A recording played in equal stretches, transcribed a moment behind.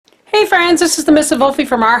friends, this is the Miss Wolfie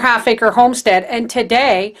from our Half Acre Homestead, and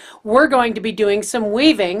today we're going to be doing some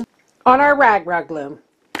weaving on our rag rug loom.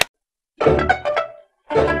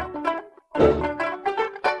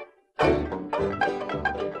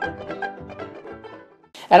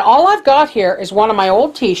 And all I've got here is one of my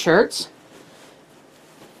old t-shirts,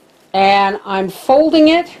 and I'm folding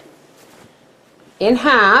it in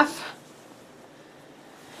half,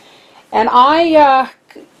 and I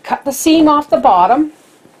cut the seam off the bottom.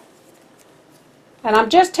 And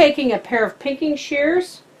I'm just taking a pair of pinking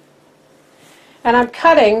shears and I'm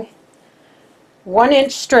cutting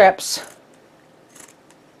 1-inch strips,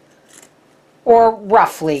 or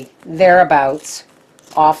roughly thereabouts,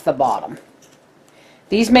 off the bottom.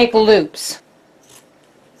 These make loops.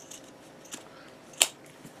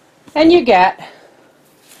 And you get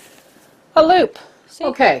a loop. See?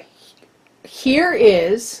 Okay, here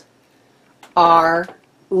is our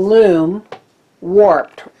loom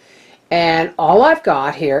warped. And all I've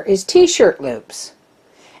got here is t-shirt loops.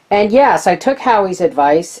 And yes, I took Howie's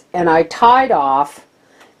advice and I tied off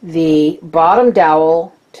the bottom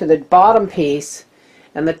dowel to the bottom piece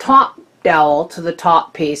and the top dowel to the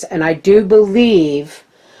top piece. And I do believe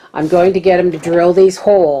I'm going to get him to drill these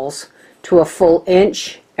holes to a full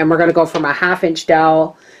inch. And we're going to go from a 1/2-inch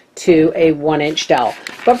dowel to a 1-inch dowel.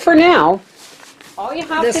 But for now, all you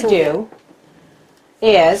have to do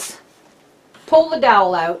is pull the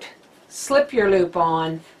dowel out, slip your loop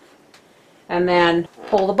on, and then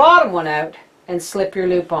pull the bottom one out and slip your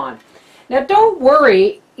loop on. Now don't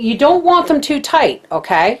worry, you don't want them too tight,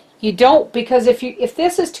 okay? You don't, because if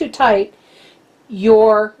this is too tight,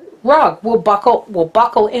 your rug will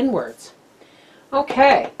buckle inwards.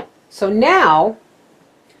 Okay, so now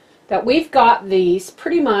that we've got these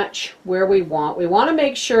pretty much where we want to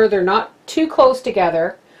make sure they're not too close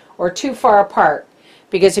together or too far apart,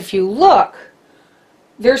 because if you look,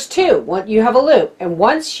 there's two. You have a loop, and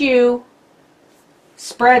once you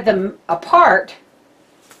spread them apart,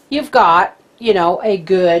 you've got, you know, a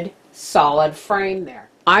good solid frame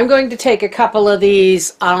there. I'm going to take a couple of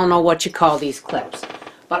these, I don't know what you call these clips,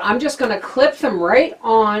 but I'm just going to clip them right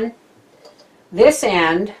on this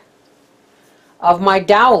end of my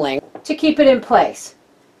doweling to keep it in place.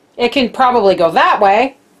 It can probably go that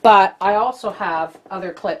way, but I also have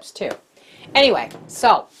other clips too. Anyway,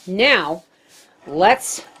 so now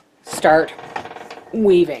let's start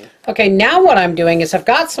weaving. Okay, now what I'm doing is I've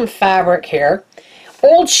got some fabric here,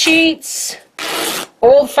 old sheets,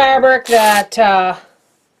 old fabric that,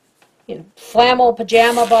 you know, flannel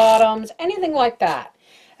pajama bottoms, anything like that.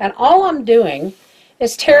 And all I'm doing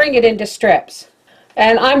is tearing it into strips.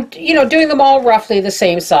 And I'm, you know, doing them all roughly the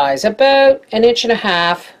same size, about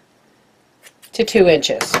 1.5 to 2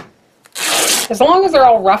 inches. As long as they're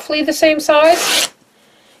all roughly the same size,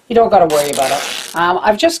 you don't got to worry about it.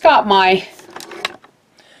 I've just got my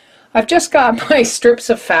strips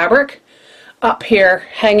of fabric up here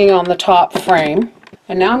hanging on the top frame,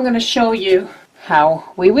 and now I'm going to show you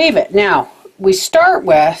how we weave it. Now we start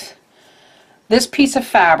with this piece of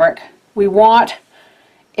fabric. We want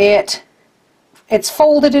it's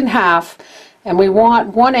folded in half, and we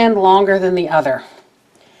want one end longer than the other,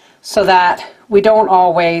 so that we don't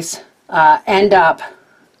always end up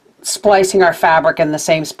splicing our fabric in the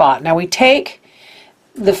same spot. Now we take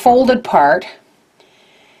the folded part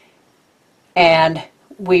and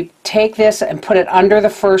we take this and put it under the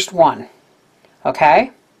first one,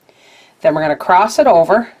 okay? Then we're going to cross it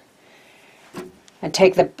over and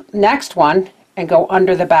take the next one and go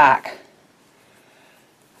under the back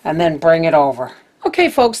and then bring it over. Okay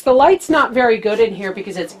folks, the light's not very good in here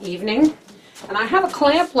because it's evening, and I have a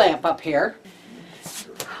clamp lamp up here.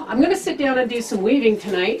 I'm going to sit down and do some weaving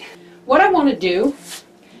tonight. What I want to do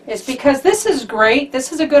is, because this is great,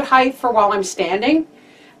 this is a good height for while I'm standing,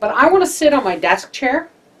 but I want to sit on my desk chair.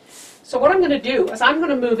 So what I'm going to do is I'm going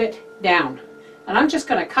to move it down, and I'm just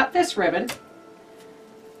going to cut this ribbon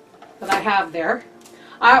that I have there.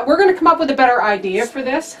 We're going to come up with a better idea for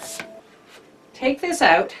this. Take this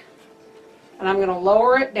out, and I'm going to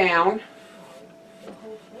lower it down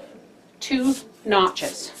 2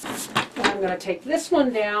 notches. And I'm going to take this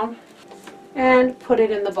one down and put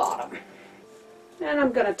it in the bottom. And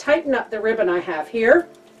I'm going to tighten up the ribbon I have here.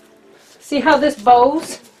 See how this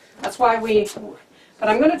bows? That's why but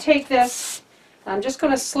I'm going to take this, I'm just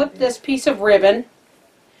going to slip this piece of ribbon,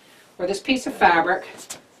 or this piece of fabric,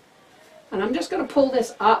 and I'm just going to pull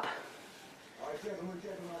this up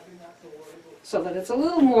so that it's a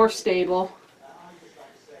little more stable,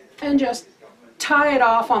 and just tie it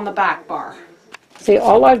off on the back bar. See,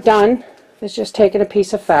 all I've done is just taken a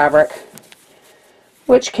piece of fabric,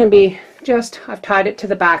 which can be just, I've tied it to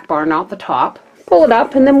the back bar, not the top, pull it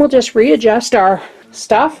up, and then we'll just readjust our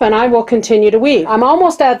stuff, and I will continue to weave. I'm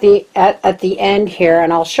almost at the end here,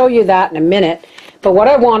 and I'll show you that in a minute. But what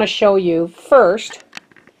I want to show you first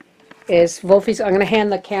is Wolfie's. I'm going to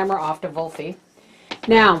hand the camera off to Wolfie.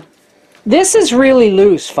 Now, this is really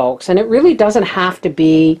loose, folks, and it really doesn't have to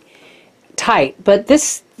be tight, but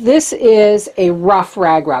this is a rough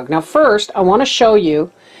rag rug. Now first I want to show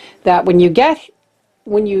you that when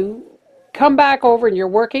you come back over and you're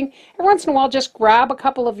working, every once in a while just grab a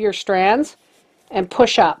couple of your strands and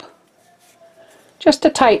push up just to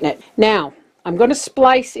tighten it. Now I'm going to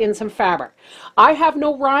splice in some fabric. I have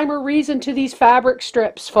no rhyme or reason to these fabric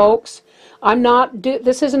strips, folks.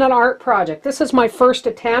 This isn't an art project. This is my first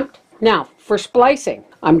attempt. Now for splicing,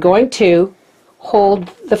 I'm going to hold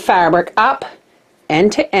the fabric up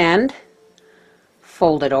end to end,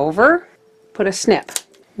 fold it over, put a snip.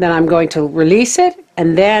 Then I'm going to release it,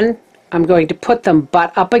 and then I'm going to put them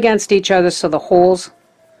butt up against each other so the holes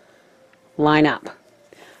line up.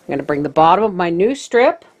 I'm going to bring the bottom of my new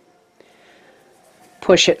strip,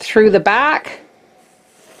 push it through the back,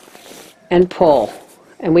 and pull,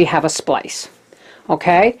 and we have a splice.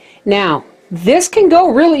 Okay? Now, this can go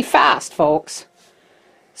really fast, folks.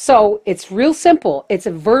 So it's real simple. It's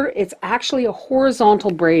actually a horizontal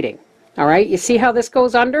braiding. All right, you see how this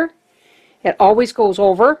goes under? It always goes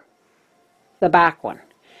over the back one.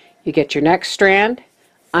 You get your next strand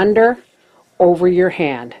under, over your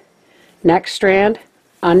hand. Next strand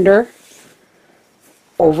under,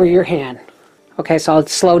 over your hand. Okay, so I'll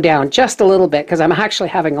slow down just a little bit because I'm actually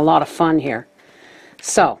having a lot of fun here.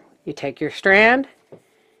 So you take your strand,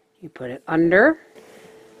 you put it under,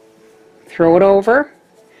 throw it over.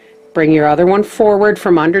 Bring your other one forward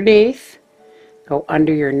from underneath, go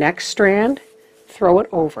under your next strand, throw it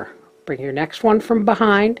over. Bring your next one from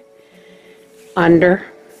behind, under,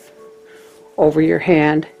 over your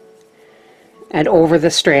hand, and over the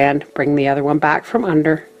strand. Bring the other one back from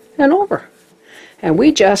under and over. And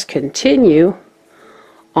we just continue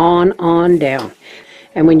on down.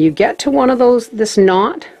 And when you get to one of those, this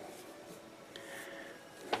knot,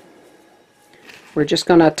 we're just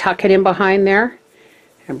going to tuck it in behind there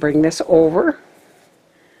and bring this over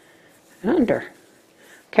and under.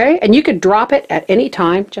 Okay, and you could drop it at any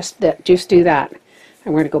time, just do that.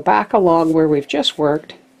 And we're going to go back along where we've just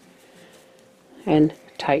worked and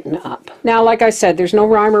tighten up. Now, like I said, there's no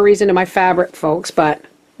rhyme or reason to my fabric, folks, but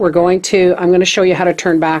I'm going to show you how to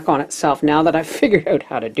turn back on itself now that I've figured out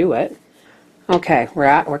how to do it. Okay,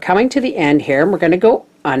 we're coming to the end here, and we're going to go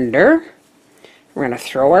under. We're going to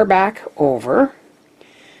throw our back over.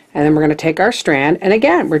 And then we're going to take our strand, and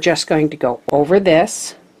again, we're just going to go over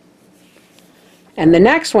this. And the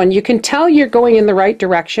next one, you can tell you're going in the right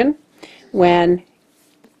direction when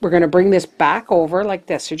we're going to bring this back over like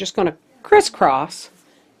this. You're just going to crisscross,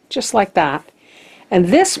 just like that. And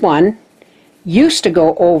this one used to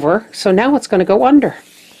go over, so now it's going to go under.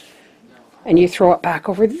 And you throw it back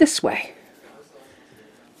over this way.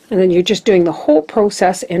 And then you're just doing the whole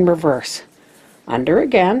process in reverse. Under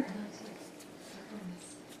again.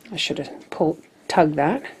 I should have tugged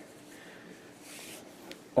that.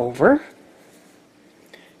 Over.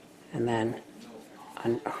 And then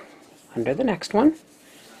under the next one.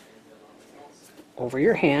 Over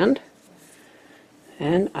your hand.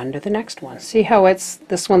 And under the next one. See how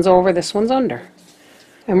this one's over, this one's under.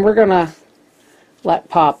 And we're going to let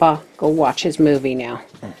Papa go watch his movie now.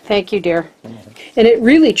 Thank you, dear. And it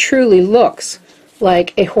really truly looks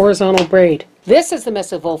like a horizontal braid. This is the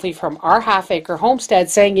Mrs. Wolfie from our half-acre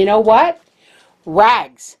homestead saying, you know what?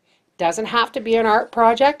 Rags doesn't have to be an art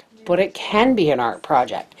project, but it can be an art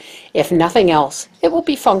project. If nothing else, it will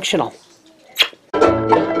be functional.